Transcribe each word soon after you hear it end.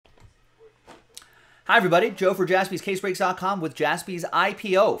Hi, everybody. Joe for JASPY'S with JASPY'S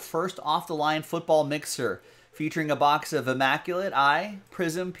IPO, first off-the-line football mixer, featuring a box of Immaculate I,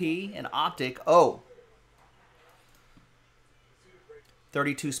 Prism P, and Optic O.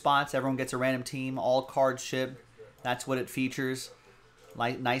 32 spots. Everyone gets a random team. All cards shipped. That's what it features.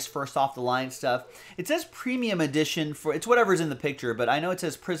 Nice first off-the-line stuff. It says Premium Edition for... It's whatever's in the picture, but I know it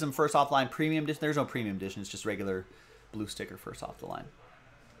says Prism first off-the-line Premium Edition. There's no Premium Edition. It's just regular blue sticker first off-the-line.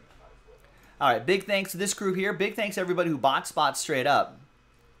 All right, big thanks to this group here. Big thanks to everybody who bought spots straight up.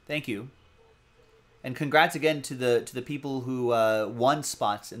 Thank you. And congrats again to the people who won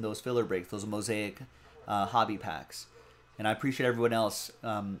spots in those filler breaks, those mosaic hobby packs. And I appreciate everyone else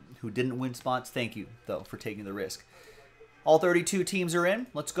who didn't win spots. Thank you, though, for taking the risk. All 32 teams are in.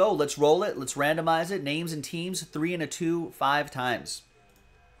 Let's go. Let's roll it. Let's randomize it. Names and teams, 3 and a 2, 5 times.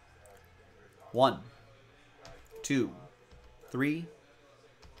 1, 2, 3,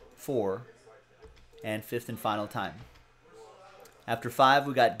 4, and 5th and final time. After 5,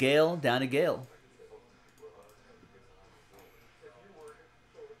 we got Gale down to Gale.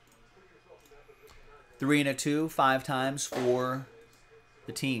 Three and a 2, 5 times for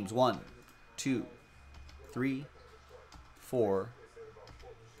the teams. 1, 2, 3, 4,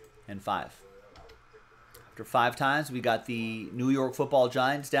 and 5. After 5 times, we got the New York Football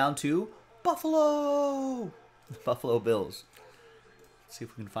Giants down to Buffalo. The Buffalo Bills. Let's see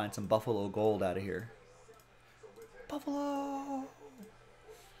if we can find some Buffalo gold out of here. Buffalo.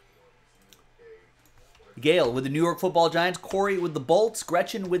 Gale with the New York Football Giants, Corey with the Bolts,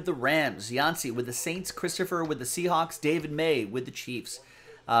 Gretchen with the Rams, Yancey with the Saints, Christopher with the Seahawks, David May with the Chiefs,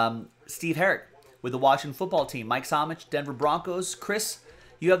 Steve Herrick with the Washington Football Team, Mike Samich, Denver Broncos, Chris,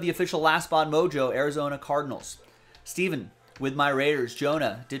 you have the official Last Spot Mojo, Arizona Cardinals, Steven with my Raiders,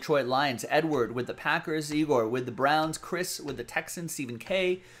 Jonah, Detroit Lions, Edward with the Packers, Igor with the Browns, Chris with the Texans, Stephen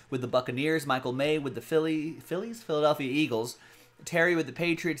K with the Buccaneers, Michael May with the Philadelphia Eagles, Terry with the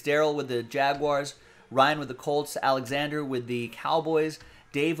Patriots, Daryl with the Jaguars, Ryan with the Colts, Alexander with the Cowboys,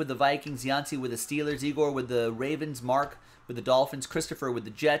 Dave with the Vikings, Yancey with the Steelers, Igor with the Ravens, Mark with the Dolphins, Christopher with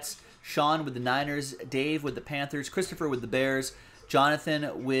the Jets, Sean with the Niners, Dave with the Panthers, Christopher with the Bears,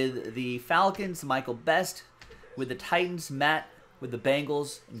 Jonathan with the Falcons, Michael Best with the Titans, Matt with the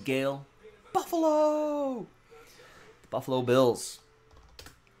Bengals, and Gale, Buffalo! The Buffalo Bills.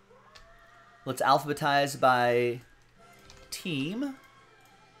 Let's alphabetize by team.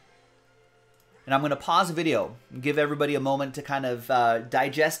 And I'm going to pause the video and give everybody a moment to kind of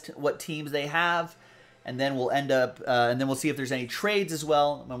digest what teams they have. And then we'll end up, and then we'll see if there's any trades as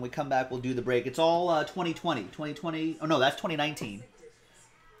well. When we come back, we'll do the break. It's all 2020. 2020, oh no, that's 2019.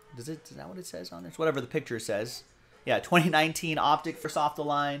 Is that what it says on there? It's whatever the picture says. Yeah, 2019 Optic first off the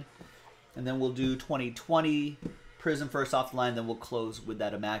line. And then we'll do 2020 Prism first off the line. Then we'll close with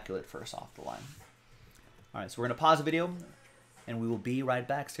that Immaculate first off the line. All right, so we're going to pause the video. And we will be right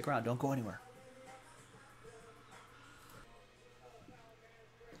back. Stick around. Don't go anywhere.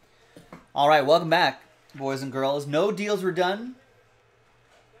 All right, welcome back, boys and girls. No deals were done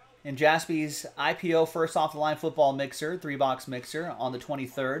in JASPY'S IPO first off the line football mixer, 3-box mixer on the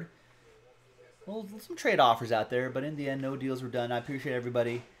 23rd. Well, some trade offers out there, but in the end, no deals were done. I appreciate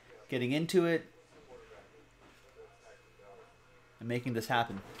everybody getting into it and making this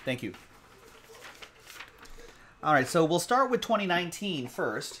happen. Thank you. All right, so we'll start with 2019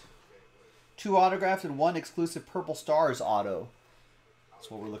 first. 2 autographs and 1 exclusive Purple Stars auto. That's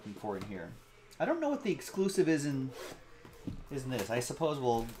what we're looking for in here. I don't know what the exclusive is in this. I suppose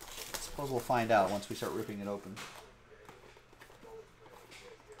we'll find out once we start ripping it open.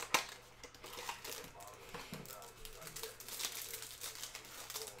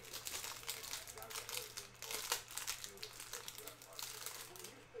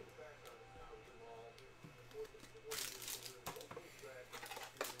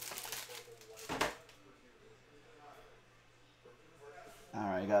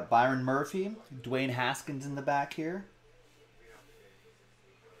 You got Byron Murphy, Dwayne Haskins in the back here.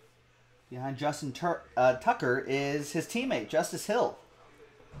 Behind Justin Tucker is his teammate, Justice Hill.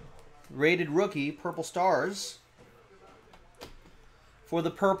 Rated rookie, Purple Stars. For the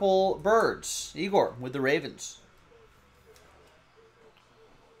Purple Birds, Igor with the Ravens.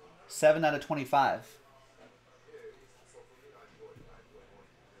 7 out of 25.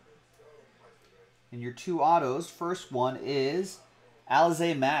 And your 2 autos, first one is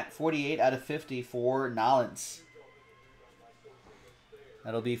Alize Mack, 48 out of 50 for Nolens.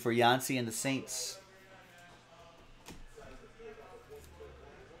 That'll be for Yancey and the Saints.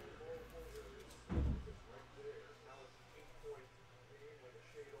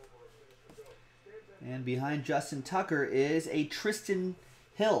 And behind Justin Tucker is a Tristan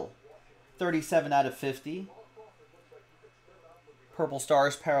Hill, 37 out of 50. Purple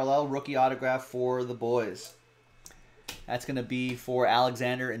Stars parallel rookie autograph for the boys. That's going to be for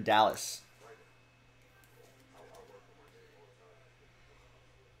Alexander in Dallas.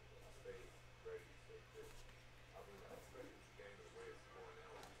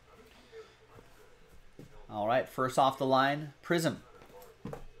 All right, first off the line, Prism.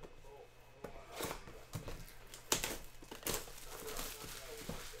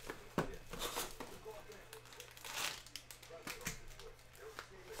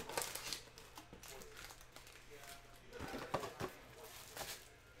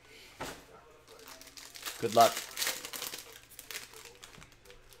 Good luck.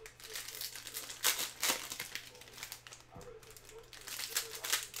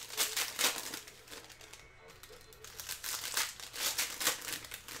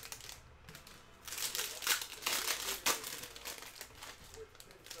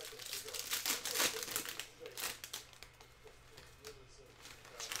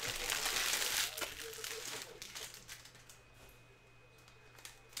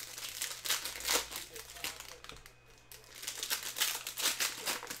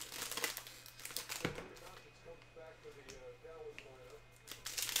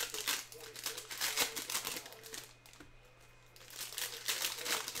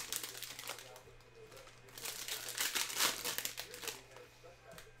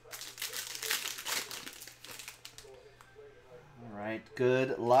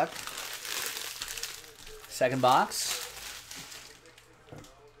 Good luck. Second box.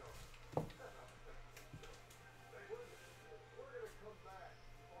 It's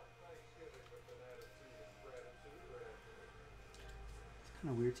kind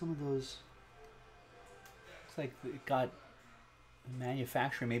of weird. Some of those, looks like it got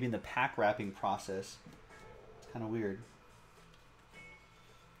manufacturing maybe in the pack wrapping process. It's kind of weird.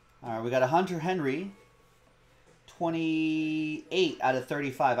 All right, we got a Hunter Henry. 28 out of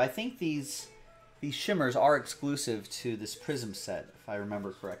 35. I think these shimmers are exclusive to this Prism set, if I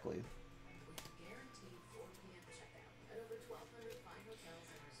remember correctly.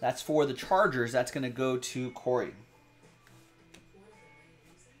 That's for the Chargers. That's going to go to Corey.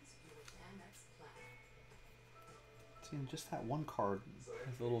 See, just that one card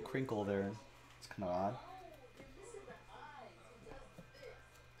has a little crinkle there. It's kind of odd.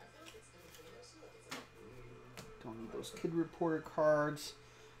 Don't need those Kid Reporter cards.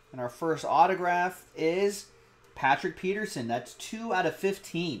 And our first autograph is Patrick Peterson. That's 2 out of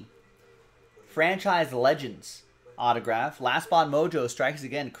 15. Franchise Legends autograph. Last Spot Mojo strikes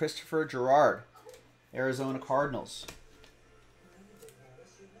again. Christopher Gerard, Arizona Cardinals.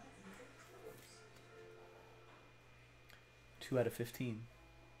 Two out of 15.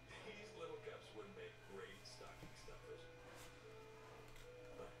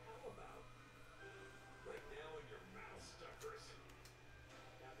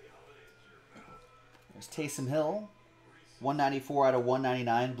 There's Taysom Hill, 194 out of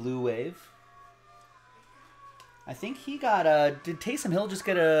 199, Blue Wave. I think he got a... Did Taysom Hill just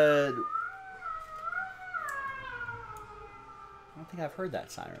get a... I don't think I've heard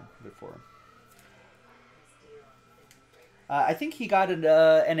that siren before. I think he got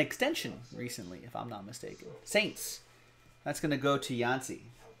an extension recently, if I'm not mistaken. Saints. That's going to go to Yancey.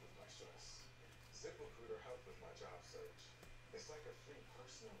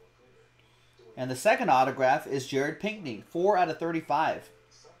 And the second autograph is Jared Pinkney, 4 out of 35.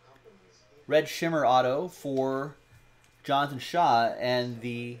 Red Shimmer auto for Jonathan Shaw and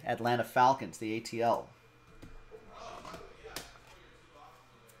the Atlanta Falcons, the ATL.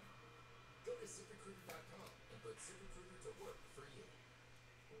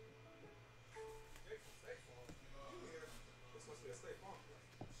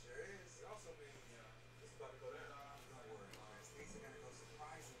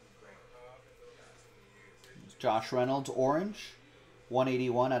 Josh Reynolds, orange,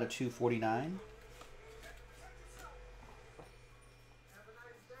 181 out of 249.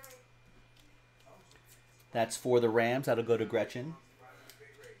 That's for the Rams. That'll go to Gretchen.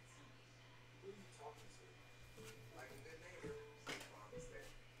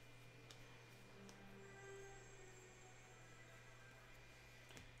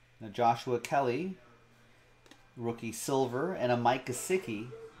 Now Joshua Kelly, rookie silver, and a Mike Gesicki,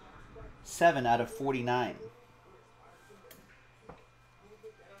 7 out of 49.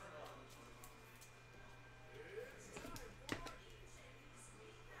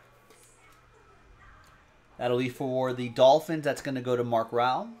 That'll be for the Dolphins. That's going to go to Mark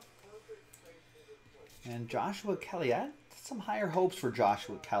Rao. And Joshua Kelly. I had some higher hopes for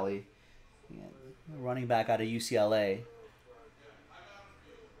Joshua Kelly. Yeah, running back out of UCLA.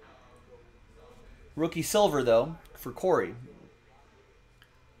 Rookie silver, though, for Corey.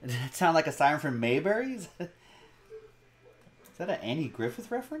 Did it sound like a siren from Mayberry? Is that an Andy Griffith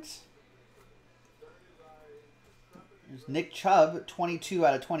reference? There's Nick Chubb, 22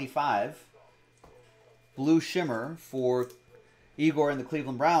 out of 25. Blue Shimmer for Igor and the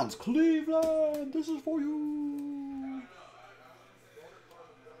Cleveland Browns. Cleveland, this is for you.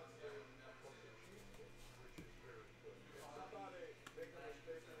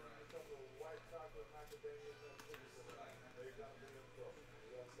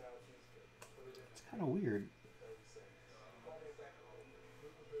 It's kind of weird.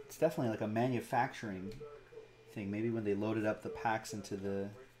 It's definitely like a manufacturing thing. Maybe when they loaded up the packs into the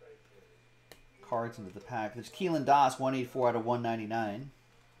cards into the pack. There's Keelan Doss, 184 out of 199.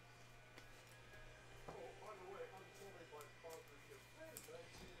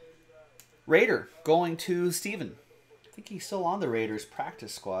 Raider going to Steven. I think he's still on the Raiders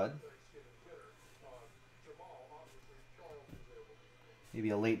practice squad. Maybe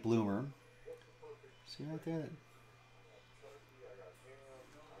a late bloomer. See right there?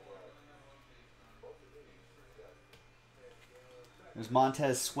 There's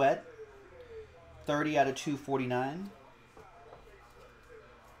Montez Sweat, 30 out of 249.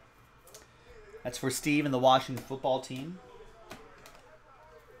 That's for Steve and the Washington football team.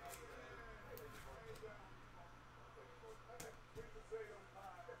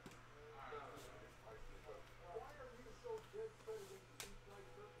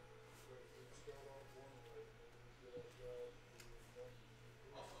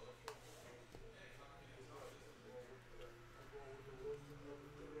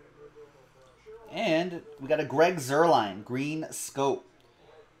 And we got a Greg Zuerlein, green scope.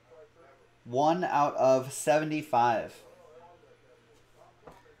 1 out of 75.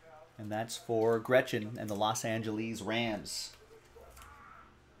 And that's for Gretchen and the Los Angeles Rams.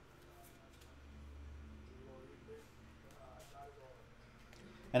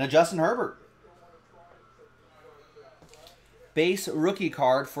 And a Justin Herbert. Base rookie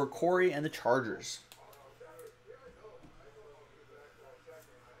card for Corey and the Chargers.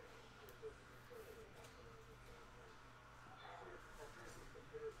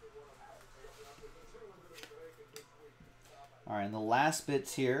 All right, and the last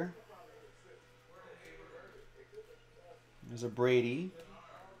bits here. There's a Brady,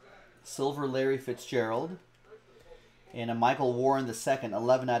 silver Larry Fitzgerald, and a Michael Warren II,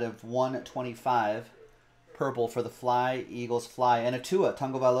 11 out of 125. Purple for the Fly, Eagles Fly, and a Tua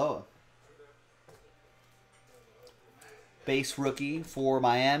Tagovailoa. Base rookie for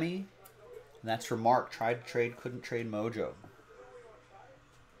Miami, and that's for Mark. Tried to trade, couldn't trade Mojo.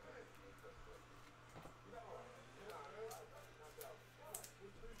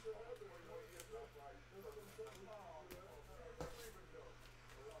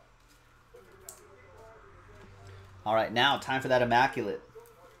 All right, now time for that immaculate.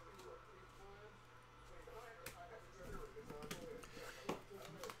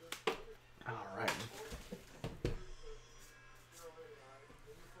 All right.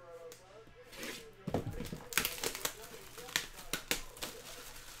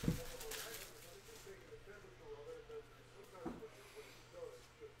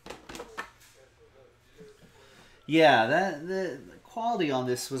 Yeah, the quality on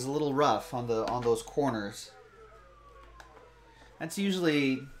this was a little rough on those corners. That's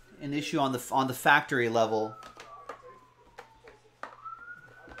usually an issue on the factory level.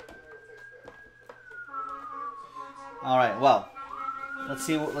 All right, well, let's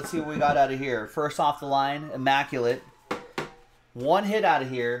see what we got out of here. First off the line, immaculate. One hit out of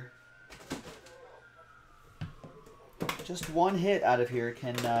here. Just one hit out of here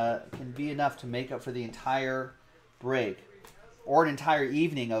can be enough to make up for the entire break, or an entire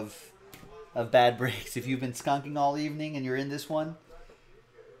evening of bad breaks. If you've been skunking all evening and you're in this one.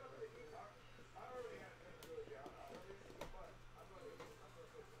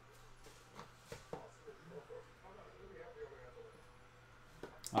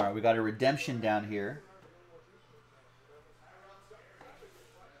 All right, we got a redemption down here.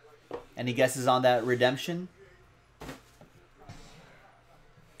 Any guesses on that redemption?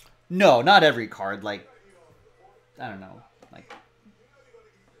 No, not every card. Like, I don't know. Like,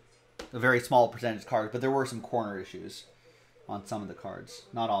 a very small percentage of cards, but there were some corner issues on some of the cards.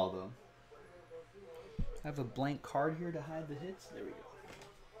 Not all of them. I have a blank card here to hide the hits. There we go.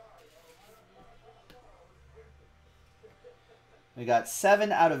 We got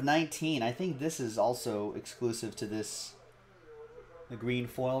 7 out of 19. I think this is also exclusive to this, the green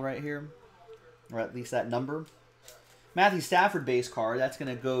foil right here, or at least that number. Matthew Stafford base card. That's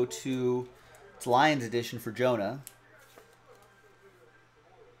going to go to it's Lions edition for Jonah.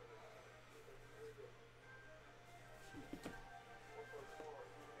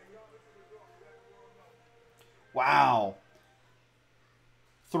 Wow.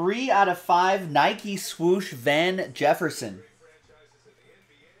 3 out of 5 Nike swoosh Van Jefferson.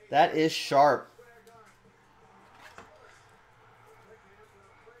 That is sharp.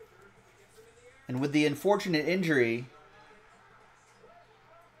 And with the unfortunate injury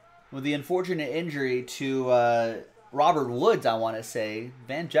to Robert Woods, I want to say,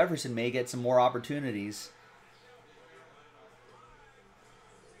 Van Jefferson may get some more opportunities.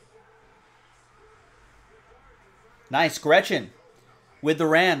 Nice, Gretchen with the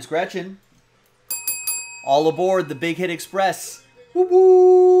Rams. Gretchen, all aboard the Big Hit Express. Woo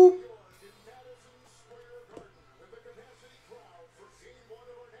woo!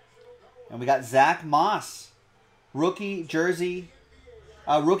 And we got Zach Moss, rookie jersey,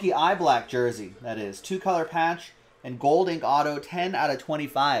 rookie eye black jersey, that is. 2-color patch and gold ink auto, 10 out of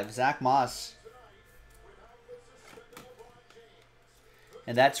 25. Zach Moss.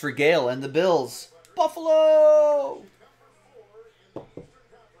 And that's for Gale and the Bills. Buffalo!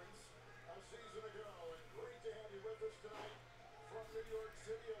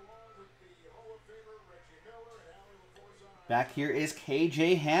 Back here is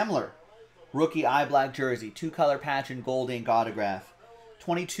KJ Hamler. Rookie eye black jersey. 2-color patch and gold ink autograph.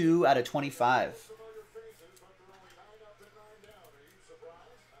 22 out of 25.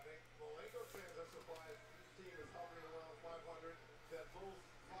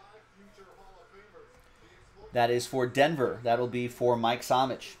 That is for Denver. That'll be for Mike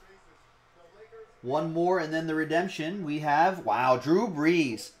Somich. One more and then the redemption. We have, wow, Drew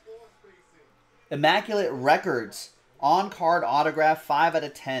Brees. Immaculate Records. On-card autograph, 5 out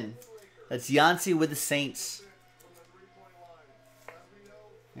of 10. That's Yancey with the Saints.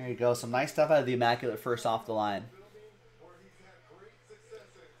 There you go. Some nice stuff out of the Immaculate first off the line.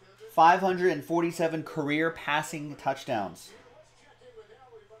 547 career passing touchdowns.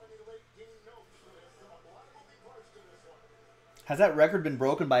 Has that record been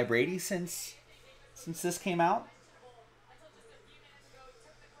broken by Brady since this came out?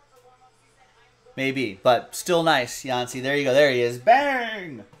 Maybe, but still nice, Yancey. There you go. There he is.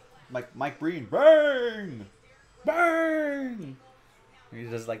 Bang! Mike Breen. Bang! Bang! He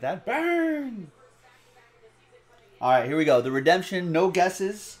does it like that. Bang! All right, here we go. The redemption, no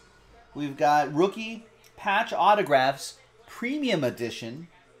guesses. We've got rookie patch autographs, premium edition.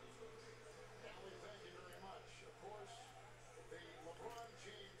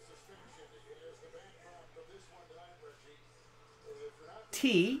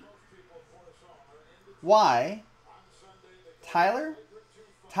 T. Y. Tyler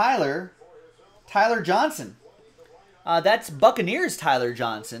Johnson. That's Buccaneers Tyler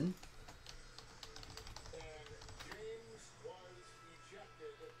Johnson.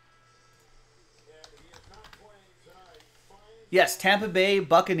 Yes, Tampa Bay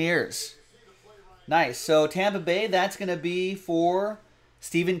Buccaneers. Nice. So Tampa Bay, that's going to be for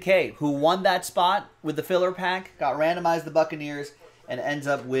Stephen K., who won that spot with the filler pack, got randomized the Buccaneers, and ends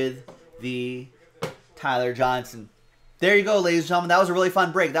up with the Tyler Johnson. There you go, ladies and gentlemen. That was a really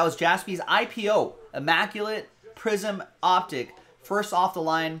fun break. That was JASPY'S IPO Immaculate Prism Optic. First off the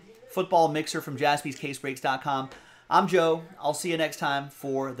line football mixer from JASPY'sCaseBreaks.com. I'm Joe. I'll see you next time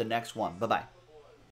for the next one. Bye-bye.